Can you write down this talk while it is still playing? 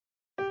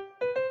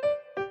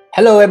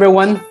Hello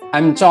everyone,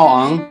 I'm Zhao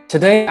Ang.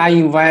 Today I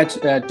invite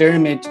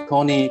Dermot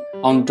Coney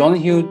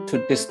O'Donoghue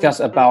to discuss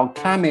about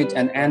climate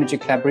and energy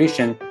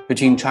collaboration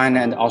between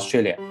China and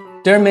Australia.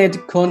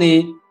 Dermot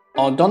Coney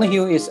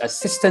O'Donoghue is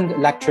assistant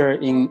lecturer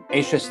in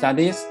Asia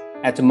Studies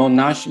at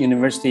Monash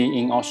University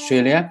in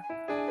Australia.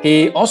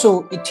 He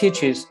also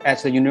teaches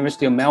at the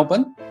University of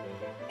Melbourne.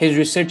 His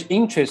research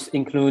interests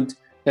include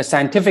the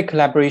scientific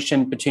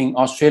collaboration between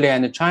Australia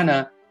and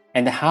China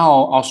and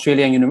how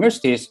Australian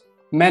universities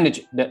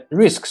manage the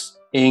risks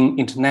in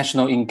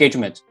international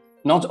engagement,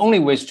 not only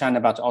with China,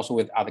 but also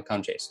with other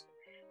countries.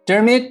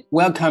 Dermot,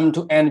 welcome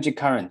to Energy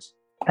Currents.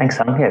 Thanks,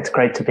 Sam. Yeah, it's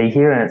great to be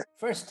here.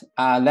 First,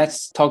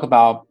 let's talk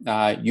about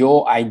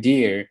your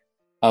idea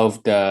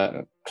of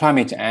the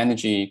climate and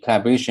energy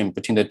collaboration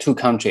between the two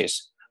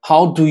countries.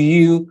 How do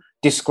you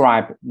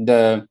describe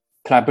the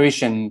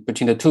collaboration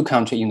between the two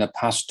countries in the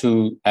past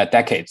two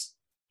decades?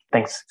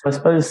 Thanks. I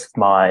suppose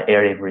my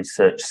area of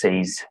research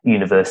sees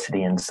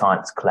university and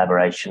science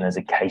collaboration as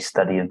a case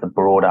study of the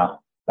broader,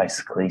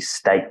 basically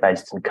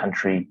state-based and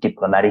country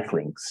diplomatic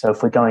links. So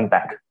if we're going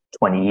back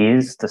 20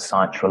 years, the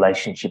science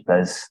relationship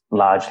has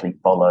largely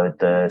followed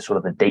the sort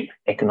of the deep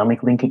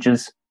economic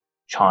linkages.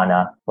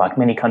 China, like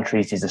many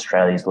countries, is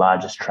Australia's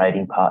largest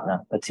trading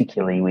partner,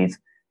 particularly with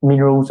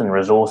minerals and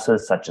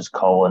resources such as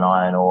coal and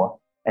iron ore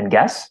and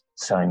gas.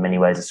 So in many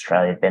ways,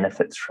 Australia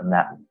benefits from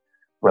that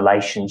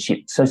relationship.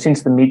 So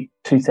since the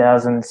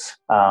mid-2000s,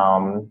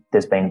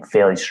 there's been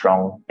fairly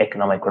strong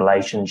economic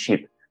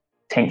relationship.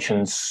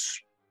 Tensions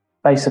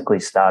basically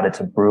started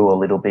to brew a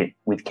little bit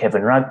with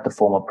Kevin Rudd, the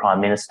former Prime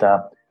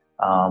Minister,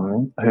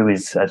 who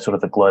is sort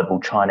of a global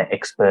China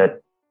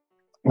expert,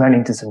 ran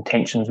into some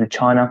tensions with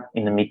China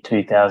in the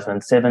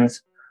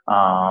mid-2007s,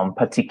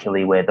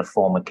 particularly where the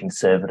former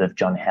Conservative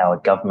John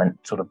Howard government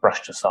sort of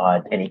brushed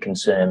aside any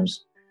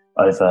concerns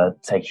over,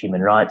 say, human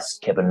rights.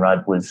 Kevin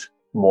Rudd was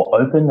more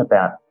open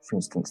about, for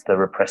instance, the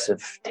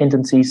repressive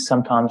tendencies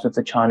sometimes of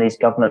the Chinese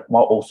government,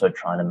 while also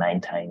trying to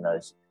maintain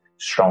those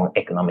strong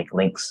economic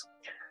links.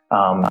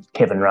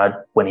 Kevin Rudd,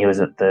 when he was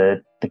at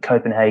the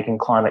Copenhagen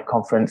Climate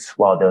Conference,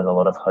 while there was a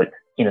lot of hope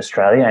in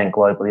Australia and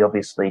globally,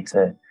 obviously,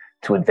 to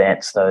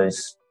advance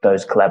those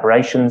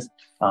collaborations,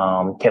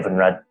 Kevin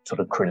Rudd sort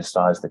of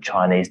criticised the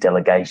Chinese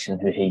delegation,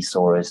 who he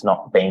saw as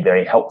not being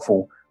very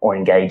helpful or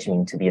engaging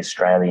into the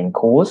Australian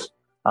cause.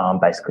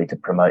 Basically to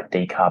promote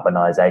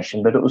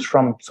decarbonisation. But it was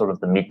from sort of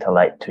the mid to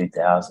late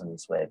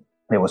 2000s where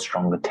there were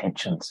stronger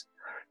tensions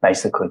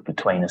basically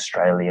between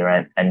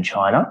Australia and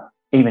China.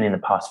 Even in the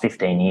past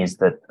 15 years,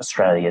 the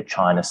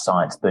Australia-China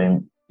science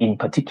boom, in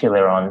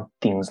particular on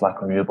things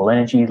like renewable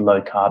energy,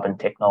 low carbon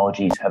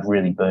technologies, have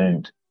really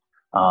boomed.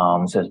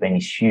 So there's been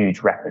this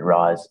huge rapid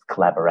rise of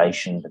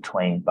collaboration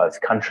between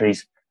both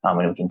countries. And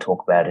we can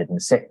talk about it in a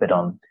sec, but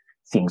on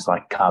things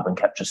like carbon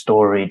capture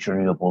storage,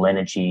 renewable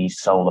energy,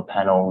 solar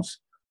panels,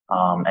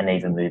 and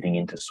even moving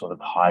into sort of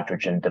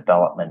hydrogen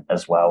development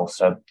as well.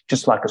 So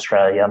just like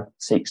Australia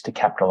seeks to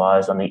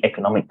capitalise on the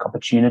economic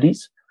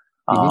opportunities,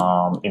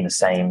 in the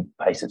same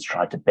pace it's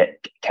tried to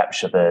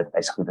capture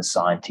basically the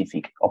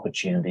scientific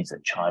opportunities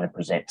that China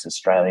presents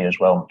Australia as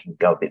well. We can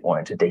go a bit more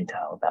into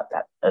detail about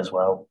that as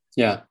well.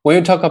 Yeah. When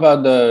you talk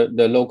about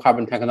the low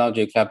carbon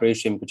technology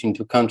collaboration between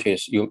two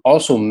countries, you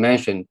also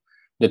mentioned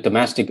the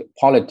domestic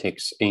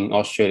politics in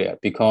Australia,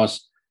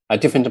 because a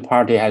different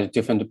party has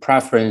different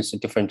preference,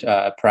 different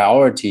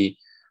priority.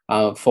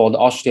 For the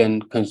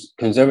Austrian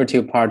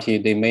Conservative Party,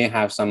 they may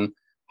have some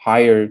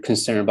higher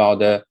concern about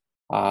the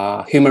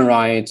human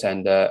rights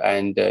and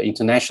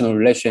international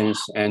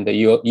relations and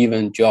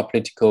even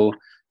geopolitical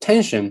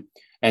tension.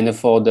 And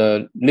for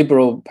the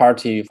Liberal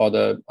Party, for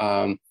the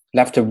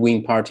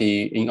left-wing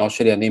party in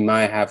Australia, they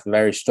might have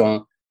very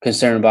strong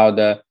concern about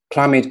the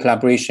climate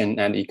collaboration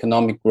and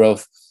economic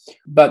growth.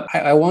 But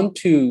I want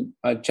to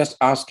just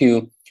ask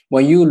you,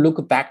 when you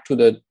look back to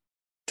the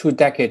 2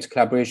 decades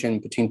collaboration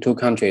between two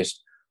countries,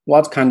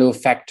 what kind of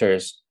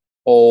factors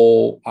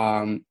or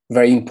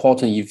very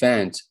important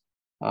events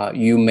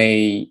you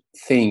may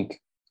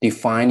think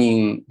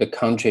defining the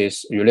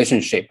country's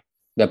relationship,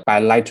 the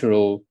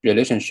bilateral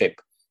relationship?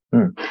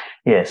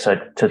 Yeah, so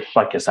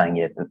like you're saying,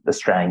 the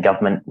Australian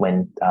government,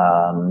 when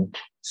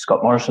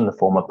Scott Morrison, the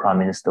former Prime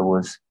Minister,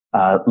 was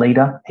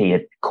leader, he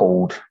had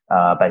called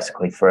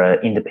basically for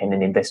an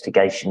independent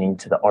investigation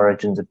into the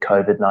origins of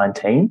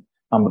COVID-19.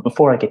 But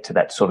before I get to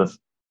that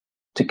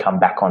to come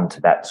back onto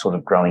that sort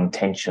of growing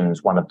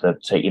tensions,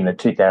 so in the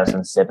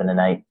 2007 and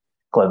 8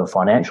 global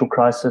financial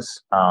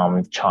crisis,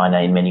 China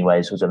in many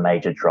ways was a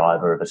major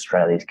driver of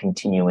Australia's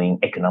continuing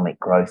economic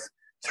growth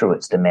through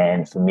its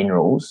demand for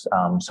minerals.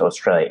 So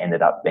Australia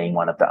ended up being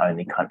one of the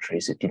only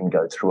countries that didn't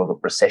go through a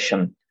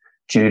recession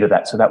due to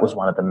that. So that was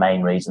one of the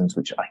main reasons,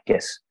 which I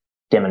guess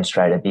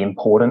demonstrated the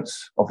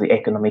importance of the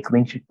economic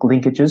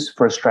linkages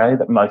for Australia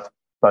that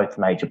both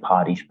major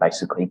parties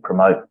basically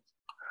promote.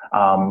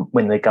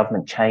 When the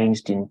government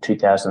changed in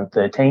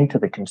 2013 to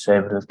the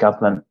Conservative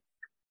government,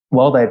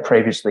 while they had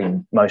previously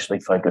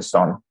mostly focused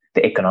on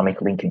the economic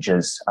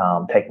linkages,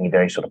 taking a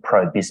very sort of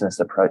pro-business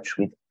approach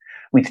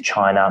with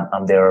China,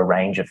 there are a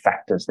range of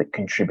factors that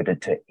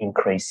contributed to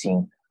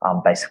increasing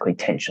basically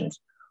tensions.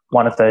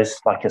 One of those,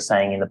 like you're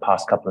saying, in the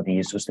past couple of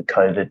years was the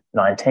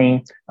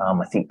COVID-19.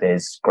 I think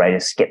there's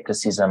greater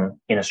skepticism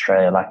in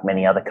Australia, like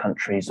many other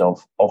countries,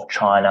 of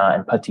China,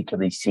 and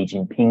particularly Xi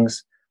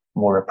Jinping's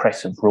more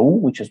repressive rule,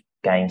 which has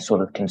gained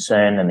sort of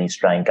concern, and the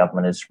Australian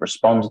government has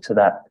responded to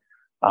that.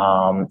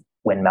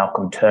 When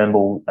Malcolm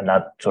Turnbull,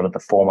 another sort of the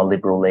former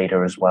Liberal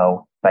leader as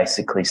well,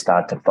 basically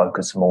started to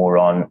focus more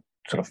on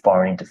sort of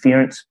foreign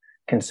interference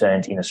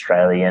concerns in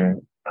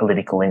Australian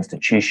political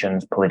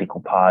institutions, political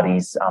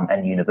parties,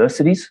 and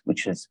universities,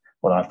 which is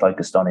what I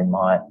focused on in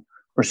my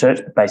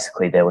research. But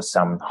basically, there were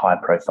some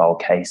high-profile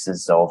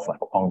cases of like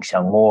Wang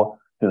Xiangmo,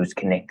 who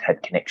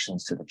had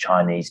connections to the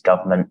Chinese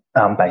government,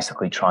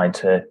 basically trying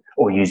to,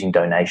 or using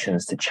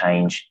donations to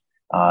change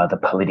the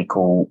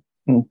political,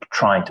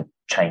 trying to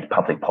change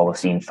public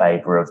policy in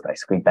favour of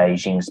basically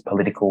Beijing's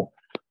political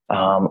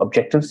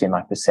objectives in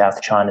like the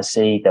South China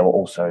Sea. There were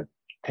also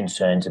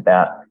concerns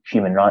about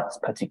human rights,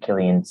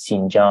 particularly in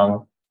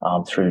Xinjiang,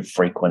 through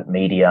frequent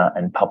media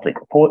and public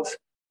reports.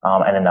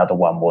 And another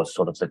one was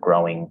sort of the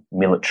growing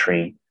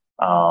military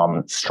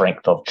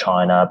strength of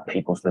China,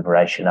 People's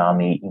Liberation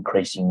Army,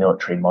 increasing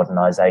military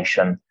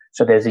modernization.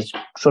 So there's this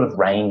sort of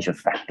range of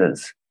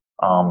factors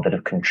that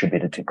have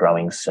contributed to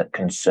growing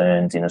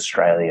concerns in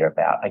Australia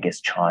about, I guess,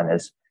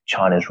 China's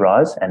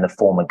rise, and the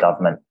former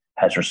government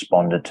has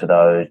responded to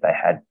those. They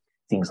had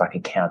things like a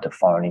counter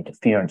foreign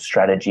interference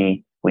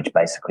strategy, which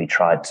basically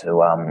tried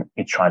to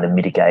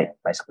mitigate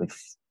basically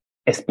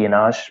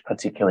espionage,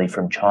 particularly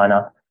from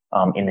China.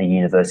 In the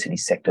university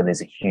sector,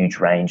 there's a huge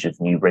range of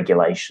new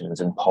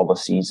regulations and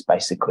policies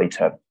basically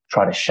to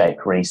try to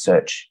shape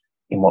research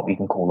in what we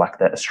can call like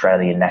the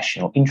Australian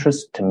national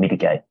interest, to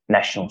mitigate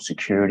national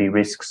security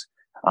risks,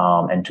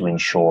 and to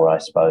ensure, I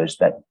suppose,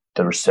 that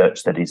the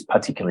research that is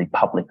particularly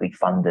publicly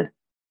funded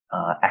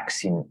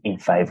acts in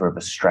favour of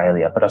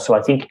Australia. But also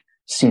I think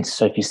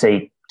so if you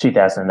see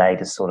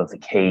 2008 as sort of the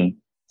key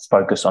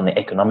focus on the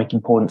economic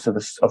importance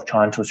of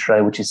China to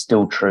Australia, which is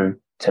still true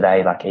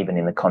today, like even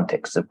in the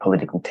context of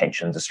political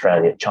tensions,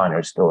 China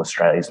is still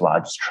Australia's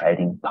largest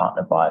trading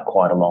partner by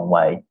quite a long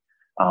way.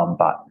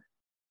 But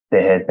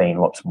there have been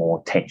lots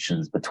more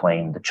tensions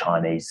between the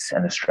Chinese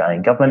and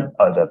Australian government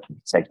over,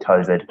 say,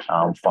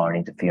 COVID, foreign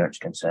interference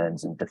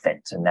concerns, and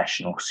defence and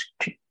national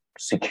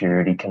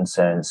security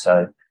concerns.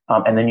 So,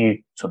 and the new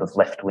sort of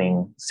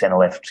left-wing,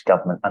 centre-left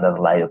government under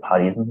the Labor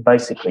Party have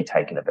basically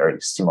taken a very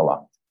similar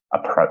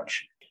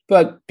approach.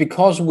 But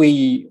because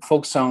we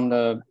focus on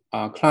the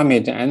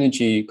climate and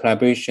energy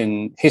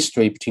collaboration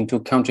history between two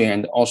countries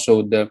and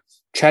also the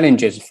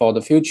challenges for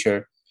the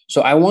future,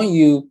 so I want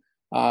you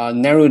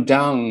narrow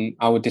down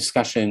our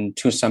discussion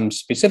to some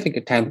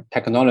specific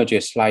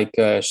technologies like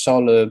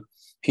solar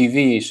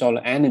PV,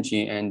 solar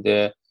energy, and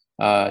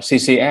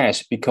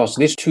CCS, because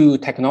these two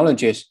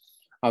technologies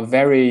are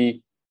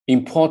very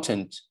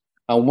important.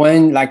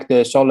 When like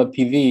the solar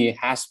PV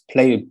has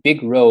played a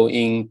big role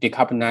in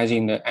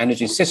decarbonizing the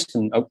energy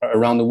system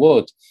around the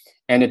world.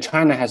 And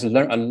China has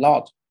learned a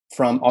lot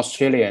from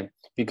Australia,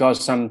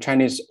 because some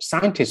Chinese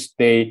scientists,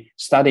 they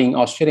study in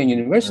Australian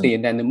university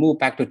and then they move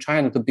back to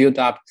China to build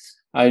up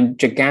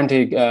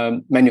gigantic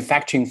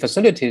manufacturing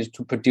facilities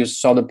to produce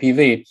solar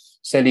PV,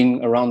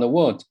 selling around the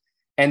world.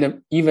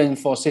 And even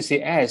for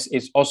CCS,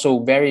 it's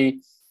also very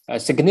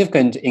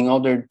significant in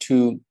order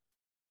to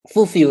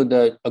fulfill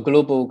the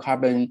global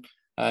carbon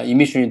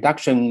emission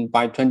reduction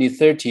by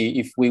 2030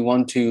 if we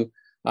want to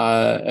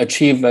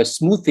achieve a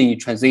smooth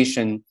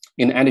transition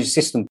in the energy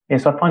system.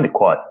 Yes, I find it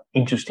quite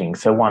interesting.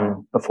 So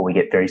one, before we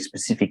get very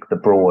specific,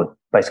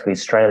 basically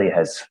Australia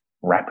has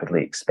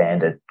rapidly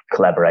expanded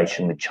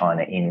collaboration with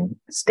China in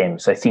STEM.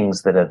 So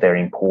things that are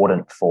very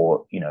important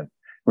for,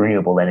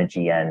 renewable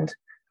energy and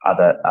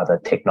other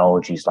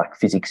technologies like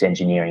physics,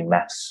 engineering,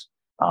 maths.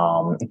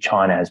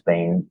 China has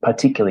been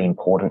particularly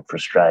important for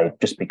Australia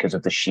just because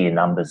of the sheer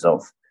numbers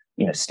of,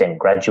 STEM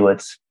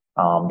graduates,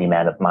 the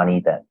amount of money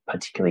that,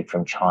 particularly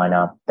from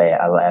China, they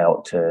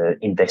allow to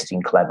invest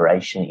in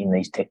collaboration in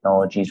these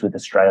technologies with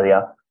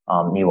Australia,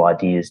 new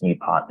ideas, new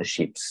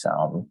partnerships,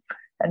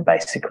 and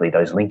basically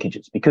those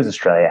linkages. Because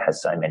Australia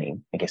has so many,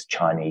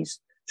 Chinese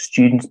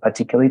students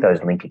particularly,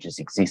 those linkages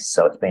exist.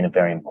 So it's been a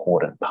very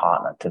important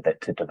partner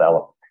to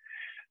develop.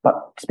 But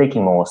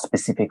speaking more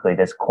specifically,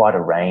 there's quite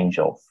a range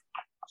of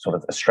sort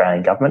of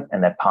Australian government,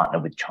 and they partner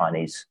with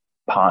Chinese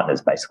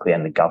partners basically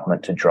and the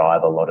government to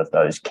drive a lot of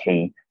those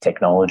key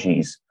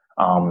technologies.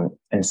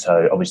 And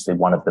so obviously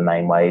one of the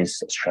main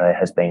ways Australia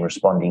has been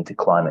responding to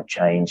climate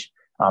change,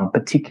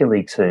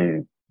 particularly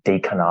to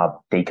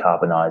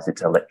decarbonise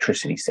its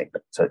electricity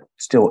sector. So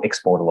still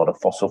export a lot of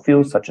fossil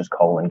fuels such as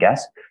coal and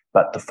gas,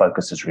 but the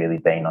focus has really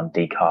been on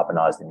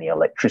decarbonising the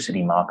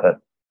electricity market,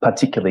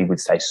 particularly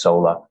with, say,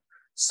 solar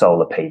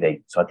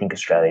PV. So I think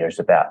Australia is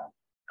about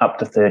up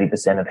to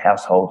 30% of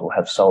households will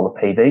have solar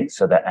PV.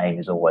 So the aim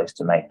is always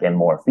to make them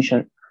more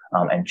efficient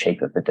and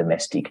cheaper for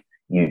domestic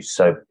use.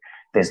 So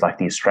there's like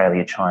the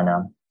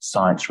Australia-China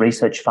Science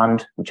Research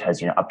Fund, which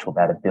has up to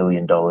about $1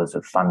 billion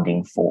of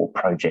funding for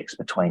projects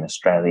between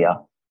Australia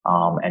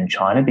and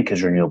China,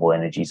 because renewable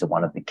energies are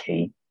one of the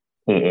key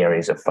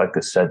areas of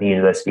focus. So the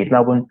University of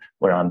Melbourne,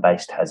 where I'm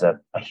based, has a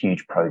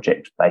huge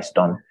project based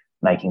on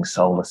making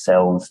solar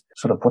cells,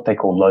 sort of what they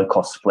call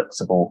low-cost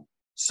flexible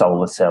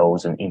solar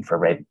cells and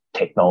infrared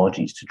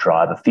technologies to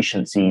drive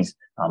efficiencies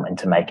and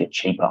to make it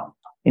cheaper.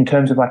 In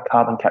terms of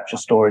carbon capture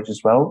storage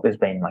as well, there's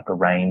been a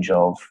range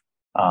of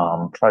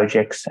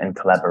projects and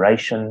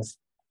collaborations.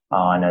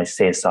 I know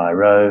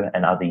CSIRO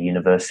and other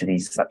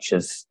universities, such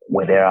as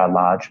where there are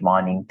large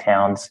mining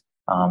towns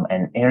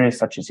and areas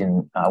such as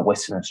in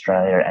Western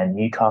Australia and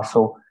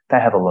Newcastle, they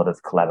have a lot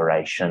of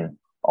collaboration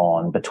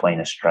between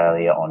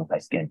Australia on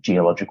basically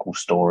geological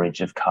storage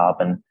of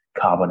carbon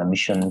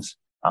emissions.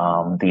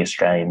 The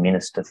Australian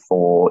Minister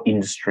for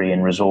Industry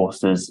and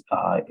Resources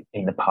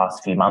in the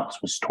past few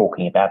months was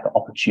talking about the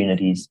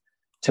opportunities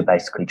to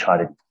basically try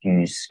to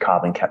use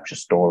carbon capture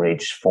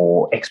storage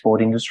for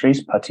export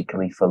industries,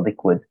 particularly for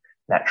liquid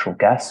natural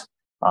gas.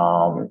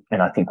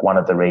 And I think one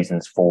of the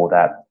reasons for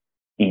that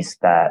is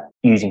that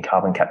using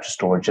carbon capture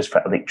storage just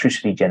for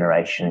electricity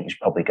generation is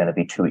probably going to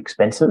be too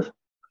expensive.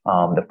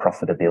 The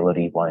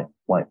profitability won't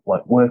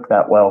work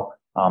that well,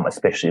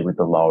 especially with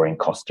the lowering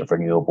cost of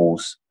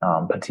renewables,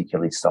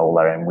 particularly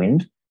solar and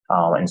wind.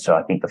 And so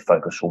I think the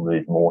focus will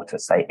move more to,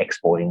 say,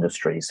 export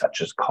industries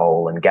such as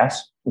coal and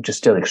gas, which is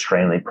still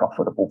extremely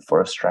profitable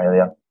for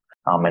Australia.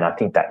 And I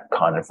think that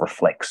kind of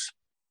reflects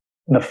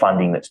the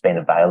funding that's been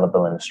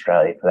available in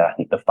Australia for that. I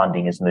think the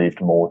funding has moved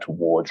more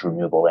towards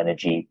renewable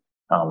energy.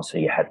 So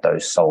you had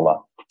those solar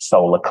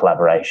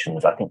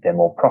collaborations. I think they're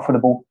more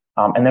profitable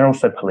and they're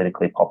also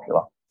politically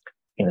popular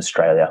in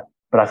Australia.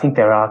 But I think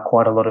there are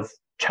quite a lot of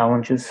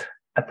challenges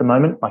at the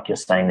moment. Like you're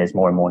saying, there's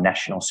more and more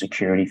national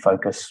security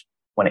focus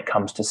when it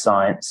comes to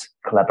science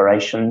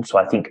collaboration. So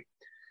I think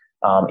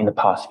in the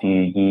past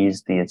few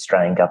years, the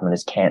Australian government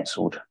has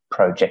cancelled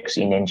projects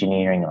in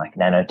engineering like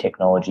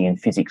nanotechnology and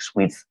physics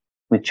with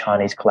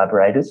Chinese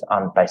collaborators,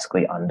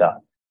 basically under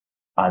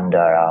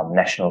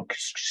national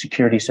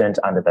security concerns,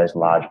 under those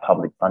large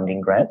public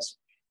funding grants.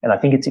 And I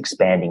think it's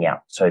expanding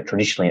out. So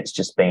traditionally, it's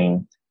just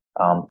been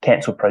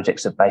cancelled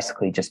projects have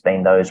basically just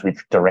been those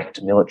with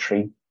direct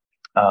military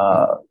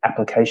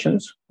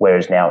applications,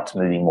 whereas now it's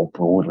moving more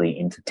broadly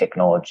into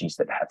technologies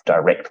that have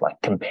direct,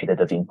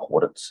 competitive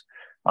importance.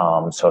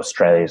 So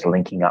Australia is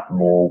linking up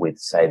more with,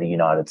 say, the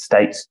United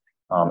States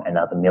and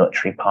other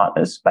military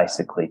partners,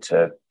 basically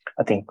to,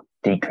 I think,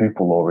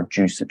 decouple or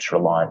reduce its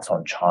reliance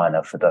on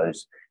China for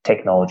those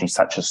technologies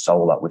such as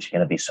solar, which are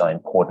going to be so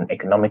important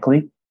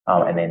economically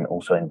and then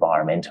also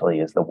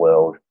environmentally as the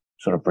world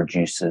sort of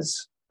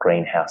reduces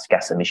greenhouse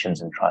gas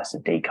emissions and tries to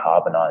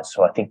decarbonize.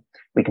 So I think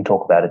we can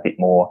talk about a bit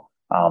more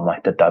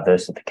like the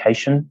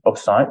diversification of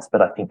science,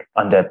 but I think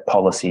under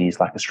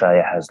policies like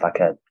Australia has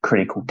a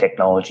critical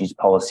technologies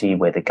policy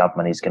where the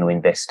government is going to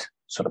invest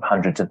sort of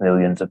hundreds of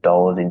millions of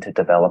dollars into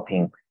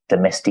developing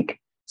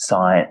domestic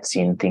science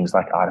in things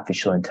like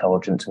artificial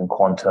intelligence and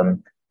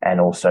quantum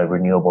and also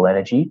renewable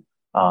energy.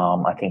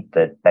 I think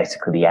that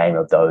basically the aim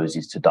of those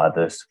is to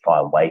diversify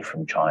away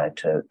from China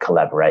to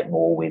collaborate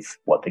more with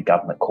what the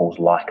government calls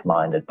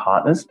like-minded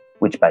partners,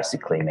 which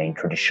basically mean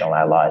traditional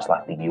allies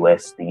like the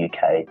US, the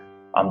UK,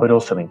 but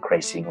also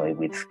increasingly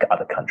with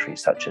other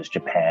countries such as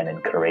Japan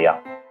and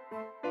Korea.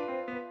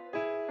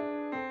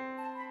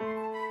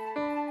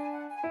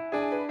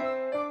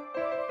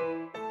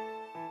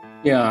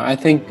 Yeah, I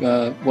think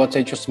what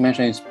I just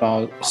mentioned is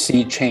about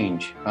sea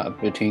change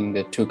between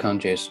the two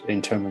countries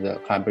in terms of the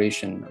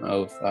collaboration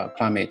of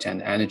climate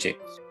and energy.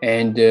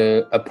 And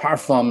apart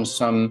from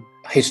some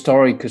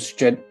historic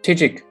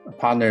strategic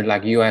partners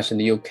like US and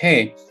the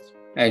UK,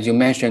 as you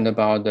mentioned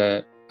about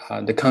the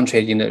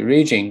countries in the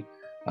region,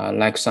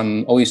 like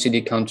some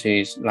OECD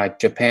countries like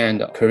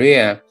Japan,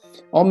 Korea,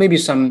 or maybe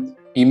some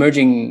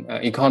emerging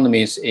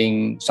economies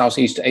in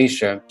Southeast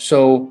Asia.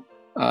 So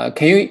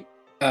can you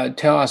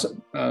tell us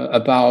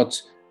about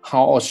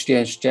how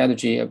Australia's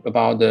strategy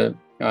about the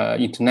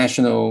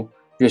international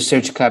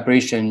research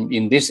collaboration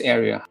in this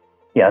area?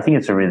 Yeah, I think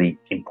it's a really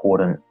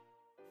important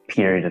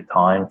period of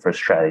time for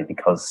Australia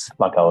because,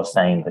 like I was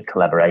saying, the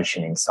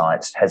collaboration in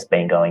science has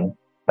been going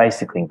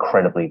basically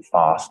incredibly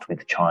fast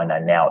with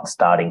China. Now it's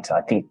starting to,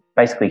 I think,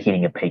 basically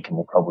hitting a peak and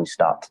will probably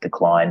start to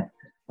decline.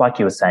 Like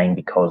you were saying,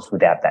 because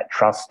without that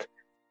trust,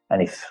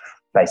 and if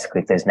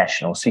there's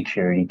national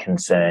security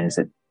concerns,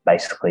 it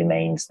basically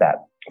means that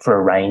for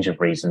a range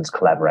of reasons,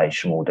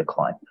 collaboration will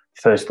decline.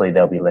 Firstly,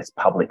 there'll be less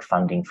public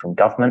funding from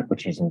government,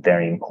 which is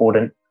very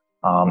important.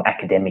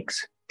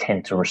 Academics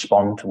tend to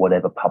respond to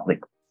whatever public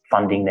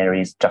funding there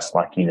is, just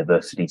like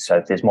universities. So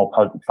if there's more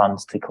public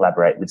funds to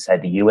collaborate with, say,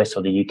 the US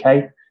or the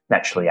UK,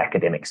 naturally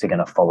academics are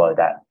going to follow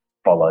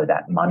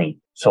that money.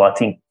 So I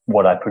think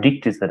what I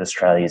predict is that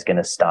Australia is going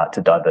to start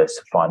to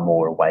diversify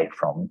more away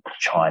from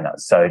China.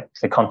 So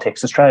the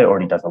context, Australia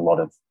already does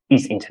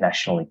is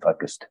internationally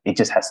focused. It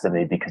just has to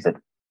be because of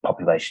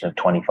population of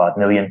 25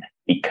 million.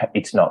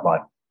 It's not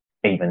like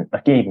even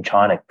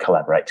China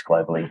collaborates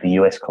globally. The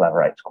US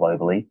collaborates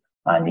globally.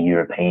 in the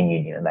European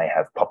Union, and they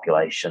have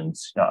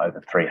populations,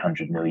 over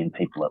 300 million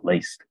people at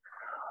least.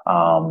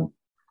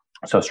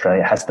 So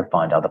Australia has to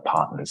find other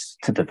partners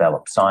to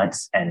develop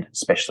science, and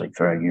especially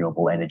for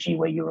renewable energy,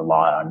 where you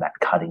rely on that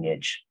cutting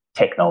edge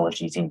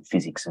technologies in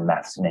physics and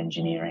maths and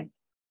engineering.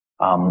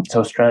 So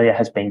Australia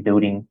has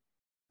been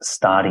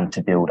starting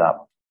to build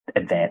up,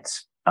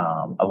 advance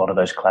a lot of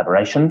those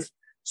collaborations.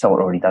 So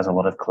it already does a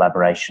lot of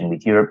collaboration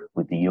with Europe,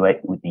 with the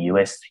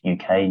US,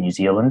 UK, New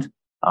Zealand,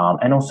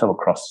 and also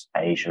across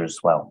Asia as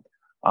well.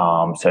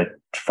 So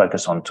to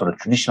focus on sort of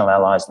traditional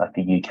allies like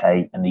the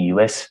UK and the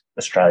US,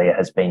 Australia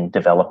has been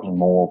developing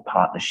more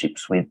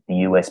partnerships with the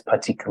US,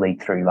 particularly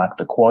through like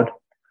the Quad,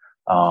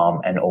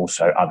 and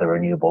also other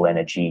renewable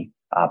energy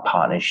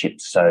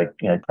partnerships. So,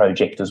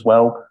 project as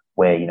well,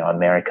 where,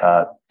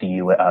 America,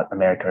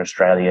 America,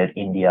 Australia,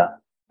 India,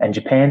 and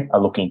Japan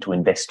are looking to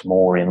invest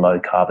more in low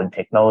carbon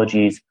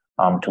technologies,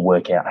 to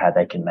work out how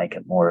they can make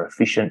it more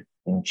efficient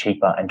and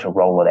cheaper, and to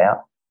roll it out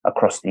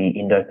across the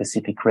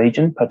Indo-Pacific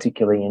region,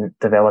 particularly in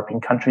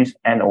developing countries,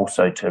 and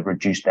also to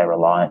reduce their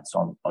reliance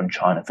on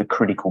China for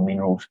critical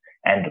minerals,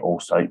 and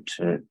also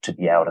to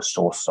be able to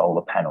source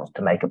solar panels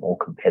to make it more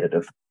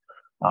competitive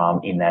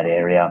in that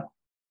area.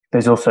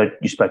 There's also,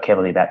 you spoke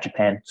heavily about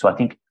Japan. So I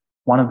think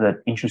one of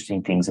the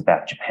interesting things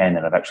about Japan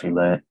that I've actually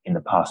learned in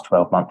the past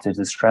 12 months is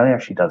Australia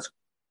actually does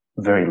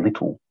very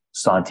little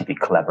scientific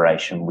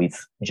collaboration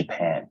with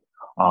Japan.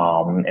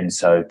 And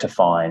so to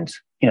find,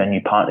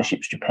 new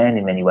partnerships, Japan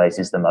in many ways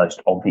is the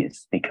most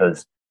obvious,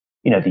 because,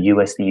 the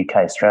US, the UK,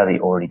 Australia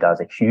already does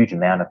a huge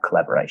amount of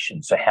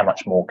collaboration. So how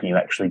much more can you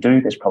actually do?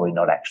 There's probably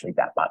not actually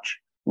that much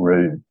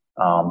room.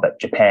 But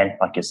Japan,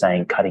 like you're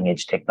saying, cutting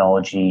edge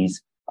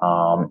technologies,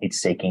 it's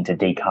seeking to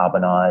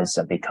decarbonize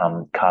and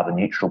become carbon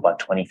neutral by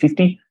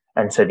 2050.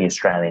 And so the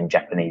Australian and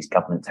Japanese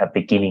governments are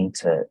beginning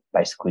to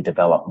basically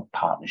develop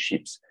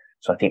partnerships.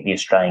 So I think the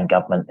Australian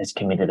government has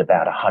committed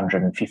about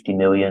 150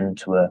 million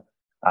to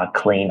a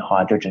clean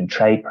hydrogen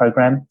trade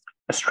program.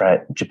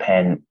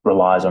 Japan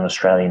relies on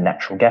Australian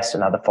natural gas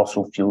and other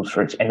fossil fuels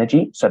for its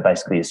energy. So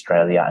basically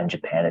Australia and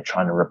Japan are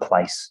trying to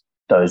replace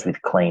those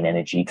with clean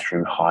energy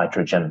through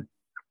hydrogen.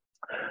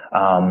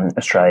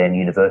 Australian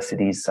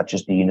universities, such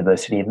as the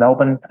University of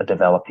Melbourne, are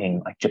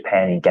developing like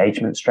Japan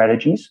engagement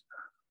strategies,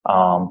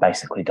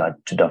 basically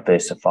to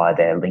diversify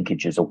their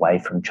linkages away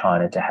from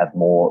China, to have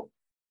more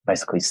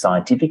basically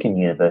scientific and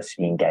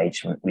university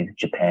engagement with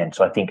Japan.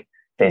 So I think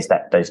there's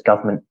that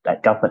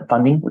government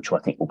funding, which I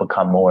think will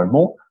become more and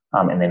more.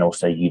 And then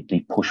also you'd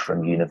be pushed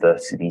from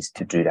universities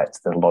to do that.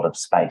 So there's a lot of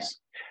space.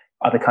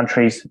 Other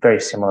countries, very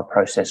similar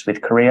process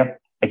with Korea.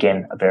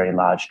 Again, a very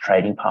large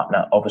trading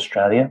partner of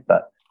Australia,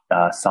 but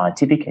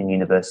scientific and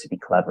university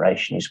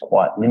collaboration is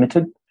quite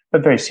limited,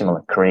 but very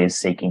similar. Korea is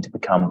seeking to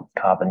become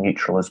carbon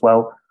neutral as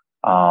well.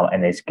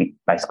 And there's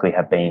basically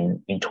have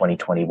been in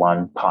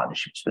 2021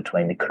 partnerships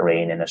between the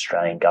Korean and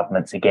Australian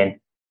governments, again,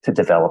 to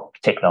develop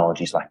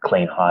technologies like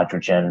clean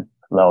hydrogen,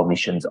 low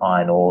emissions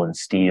iron ore and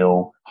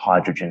steel,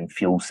 hydrogen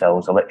fuel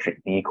cells, electric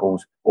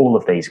vehicles, all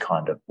of these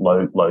kind of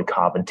low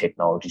carbon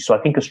technologies. So I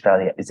think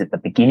Australia is at the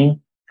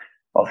beginning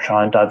of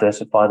trying to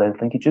diversify those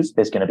linkages.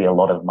 There's going to be a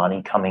lot of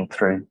money coming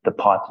through the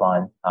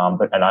pipeline,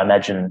 and I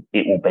imagine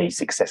it will be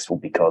successful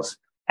because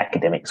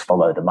academics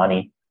follow the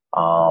money.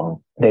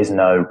 There's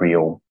no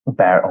real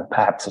barrier, or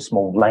perhaps a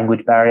small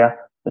language barrier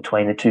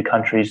between the two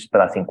countries, but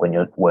I think when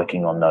you're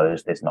working on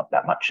those, there's not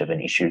that much of an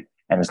issue.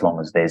 And as long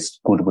as there's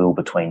goodwill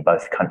between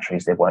both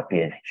countries, there won't be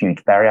a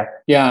huge barrier.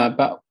 Yeah,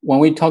 but when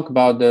we talk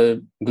about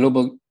the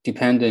global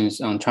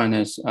dependence on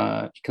China's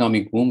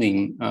economic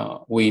booming,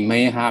 we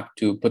may have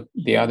to put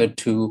the other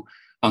two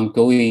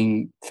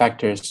ongoing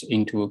factors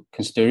into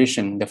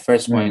consideration. The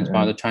first one is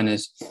about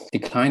China's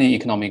declining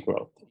economic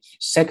growth.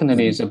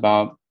 Secondly is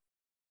about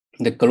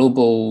the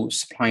global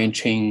supply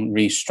chain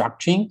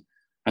restructuring.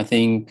 I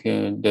think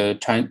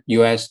the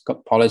U.S.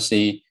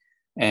 policy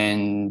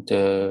and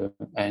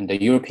the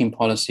European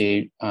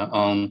policy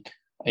on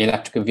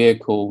electric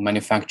vehicle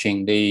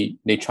manufacturing,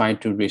 they try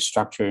to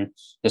restructure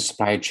the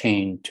supply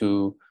chain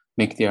to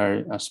make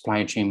their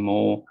supply chain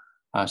more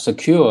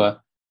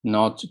secure,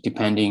 not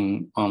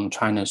depending on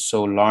China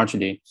so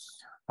largely.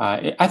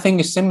 I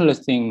think a similar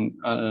thing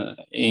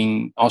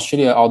in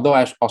Australia, although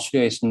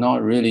Australia is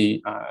not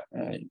really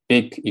a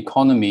big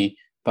economy,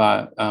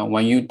 but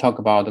when you talk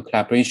about the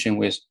collaboration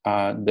with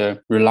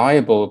the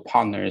reliable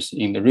partners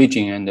in the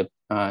region and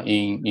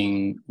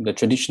in the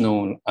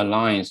traditional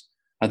alliance,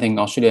 I think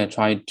Australia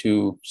tried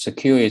to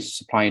secure its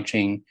supply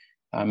chain,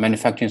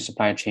 manufacturing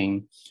supply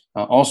chain,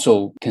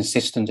 also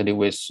consistently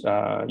with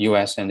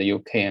US and the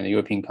UK and the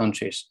European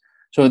countries.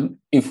 So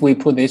if we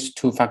put these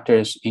two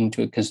factors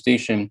into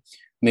consideration,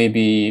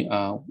 maybe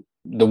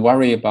the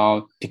worry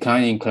about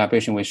declining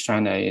collaboration with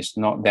China is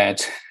not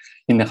that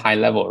in the high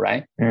level,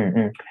 right?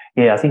 Mm-hmm.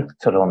 Yeah, I think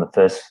sort of on the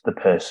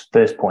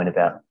first point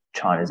about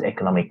China's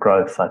economic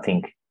growth, I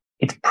think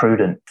it's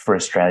prudent for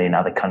Australia and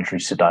other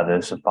countries to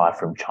diversify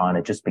from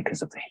China just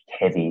because of the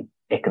heavy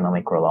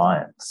economic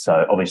reliance.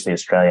 So obviously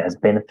Australia has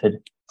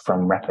benefited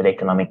from rapid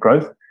economic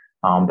growth,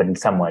 But in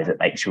some ways, it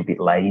makes you a bit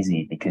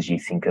lazy because you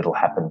think it'll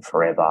happen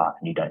forever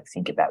and you don't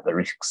think about the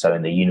risks. So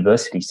in the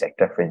university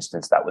sector, for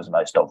instance, that was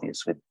most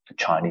obvious with the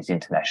Chinese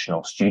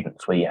international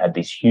students, where you had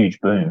this huge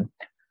boom,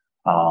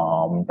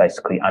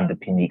 basically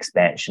underpin the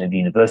expansion of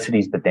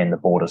universities, but then the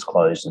borders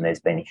closed and there's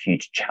been a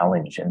huge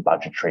challenge and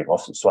budgetary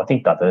losses. So I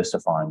think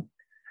diversifying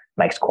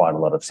makes quite a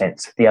lot of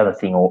sense. The other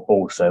thing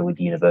also with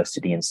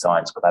university and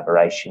science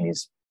collaboration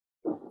is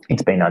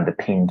it's been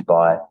underpinned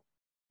by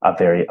a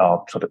very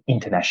sort of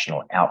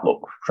international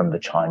outlook from the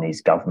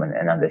Chinese government,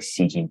 and under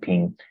Xi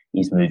Jinping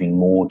is moving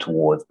more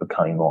towards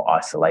becoming more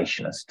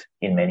isolationist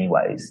in many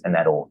ways, and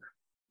that all,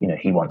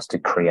 he wants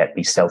to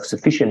be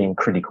self-sufficient in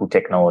critical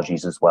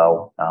technologies as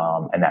well,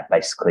 and that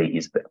basically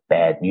is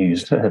bad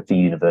news for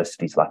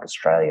universities like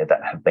Australia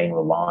that have been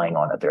relying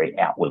on a very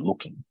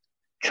outward-looking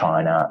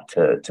China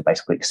to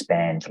basically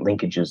expand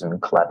linkages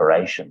and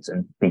collaborations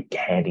and be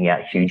handing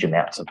out huge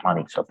amounts of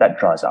money. So if that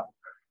dries up,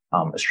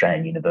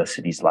 Australian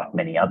universities, like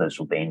many others,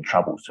 will be in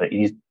trouble. So it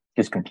is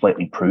just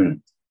completely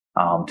prudent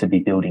to be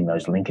building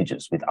those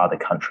linkages with other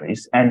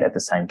countries, and at the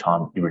same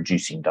time, be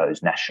reducing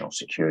those national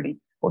security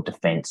or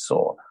defence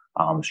or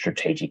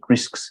strategic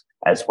risks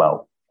as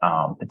well,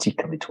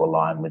 particularly to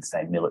align with,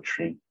 say,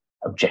 military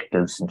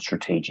objectives and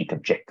strategic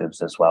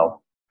objectives as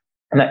well.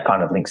 And that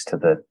kind of links to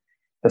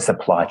the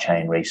supply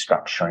chain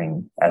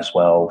restructuring as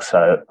well.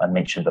 So I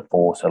mentioned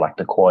before, so like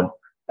the Quad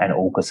and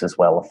AUKUS as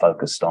well are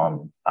focused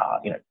on,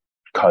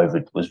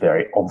 COVID was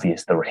very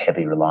obvious, the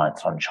heavy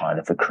reliance on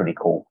China for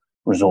critical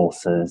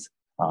resources,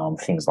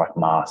 things like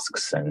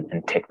masks and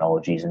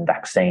technologies and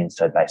vaccines.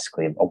 So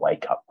basically a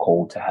wake-up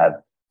call to have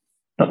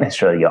not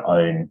necessarily your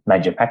own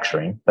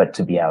manufacturing, but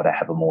to be able to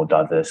have a more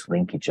diverse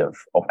linkage of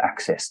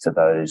access to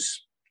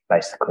those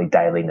basically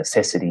daily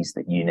necessities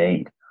that you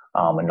need,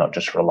 and not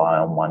just rely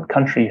on one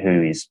country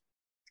who is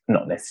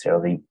not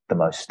necessarily the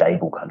most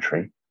stable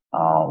country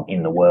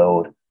in the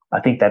world. I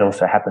think that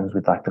also happens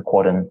with like the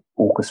Quad and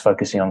AUKUS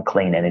focusing on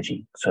clean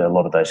energy. So a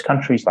lot of those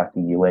countries like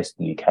the US,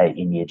 the UK,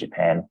 India,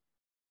 Japan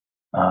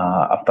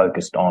are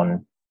focused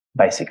on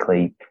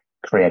basically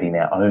creating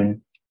their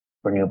own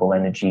renewable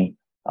energy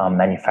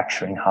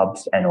manufacturing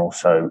hubs, and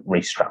also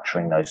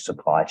restructuring those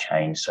supply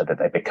chains so that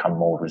they become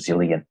more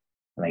resilient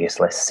and I guess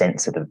less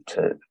sensitive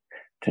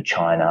to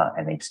China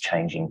and its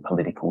changing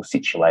political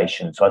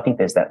situation. So I think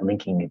there's that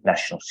linking of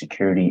national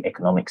security,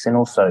 economics, and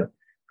also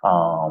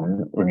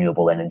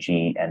renewable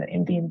energy and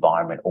in the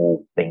environment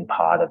all being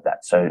part of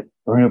that. So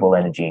renewable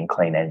energy and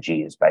clean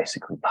energy is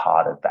basically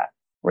part of that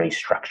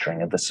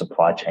restructuring of the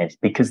supply chains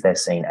because they're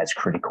seen as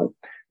critical.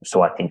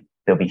 So I think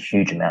there'll be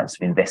huge amounts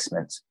of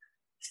investments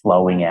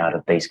flowing out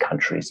of these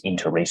countries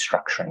into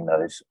restructuring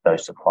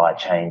those supply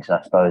chains. And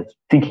I suppose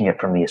thinking it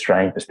from the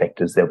Australian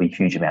perspectives, there'll be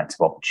huge amounts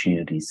of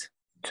opportunities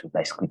to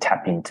basically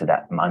tap into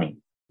that money.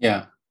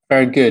 Yeah,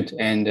 very good.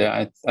 And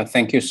I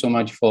thank you so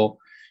much for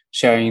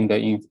sharing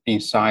the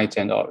insights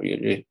and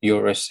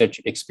your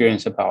research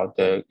experience about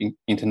the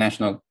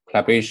international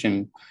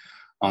collaboration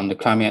on the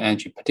climate and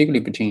energy, particularly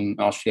between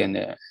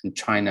Australia and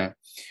China.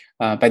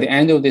 By the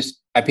end of this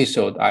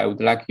episode, I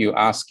would like to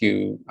ask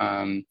you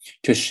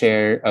to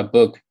share a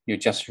book you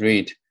just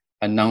read,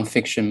 a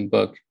non-fiction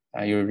book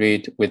you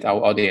read with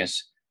our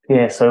audience.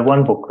 Yeah, so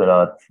one book that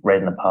I've read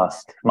in the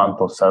past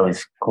month or so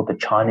is called The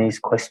Chinese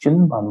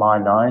Question by Mai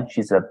Nai.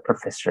 She's a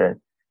professor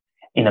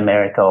in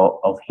America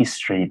of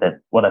history. That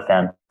what I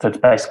found, so it's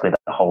basically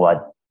the whole,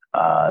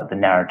 the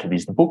narrative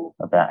is the book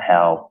about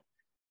how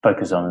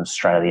focus on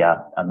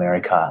Australia,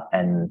 America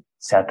and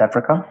South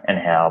Africa, and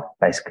how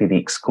basically the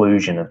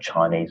exclusion of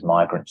Chinese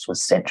migrants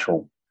was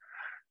central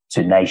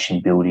to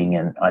nation building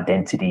and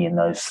identity in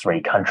those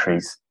three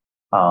countries,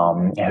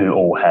 who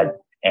all had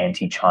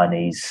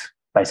anti-Chinese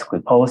basically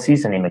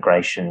policies and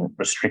immigration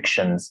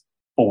restrictions.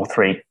 All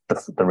three,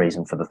 the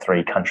reason for the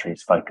three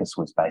countries' focus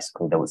was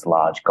basically there was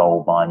large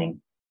gold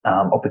mining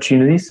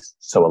opportunities.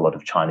 So a lot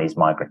of Chinese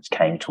migrants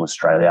came to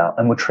Australia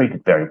and were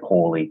treated very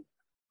poorly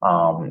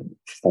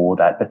for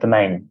that. But the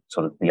main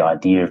sort of the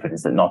idea of it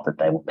is that not that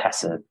they were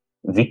passive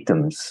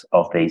victims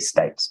of these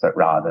states, but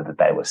rather that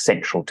they were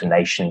central to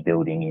nation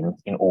building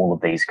in all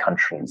of these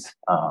countries.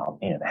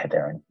 They had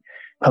their own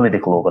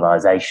political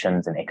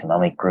organisations and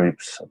economic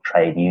groups,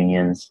 trade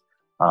unions,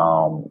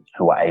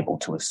 who were able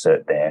to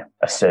assert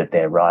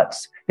their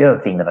rights. The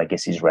other thing that I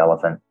guess is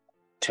relevant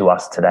to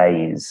us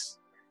today is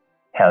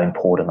how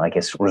important, I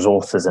guess,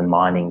 resources and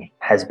mining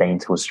has been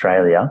to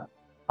Australia,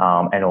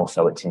 and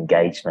also its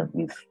engagement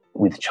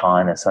with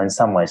China. So in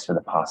some ways, for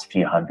the past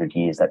few hundred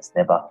years, that's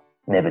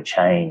never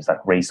changed.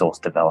 Like resource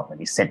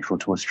development is central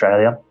to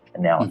Australia,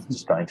 and now it's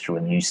just going through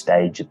a new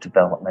stage of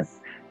development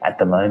at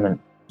the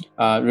moment.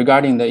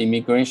 Regarding the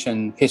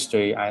immigration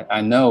history, I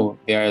know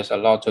there is a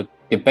lot of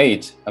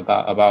debate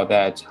about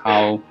that,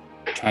 how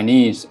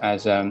Chinese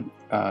as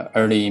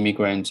early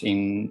immigrants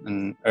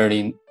in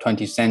early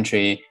 20th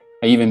century,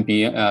 even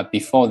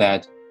before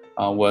that,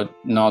 were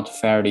not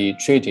fairly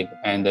treated.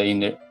 And in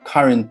the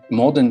current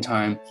modern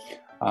time,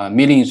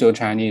 millions of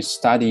Chinese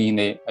study in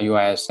the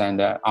US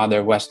and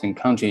other Western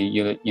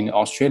countries in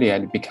Australia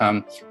to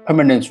become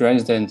permanent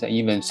residents and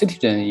even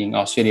citizens in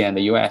Australia and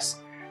the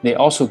US. They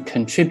also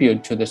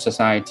contribute to the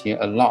society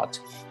a lot.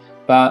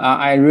 But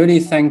I really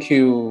thank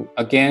you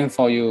again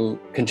for your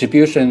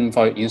contribution,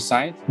 for your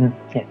insight.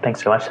 Yeah,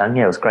 thanks so much, Shang.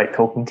 Yeah, it was great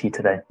talking to you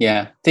today.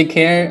 Yeah, take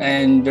care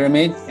and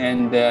Dermot,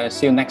 and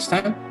see you next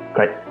time.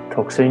 Great.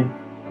 Talk soon.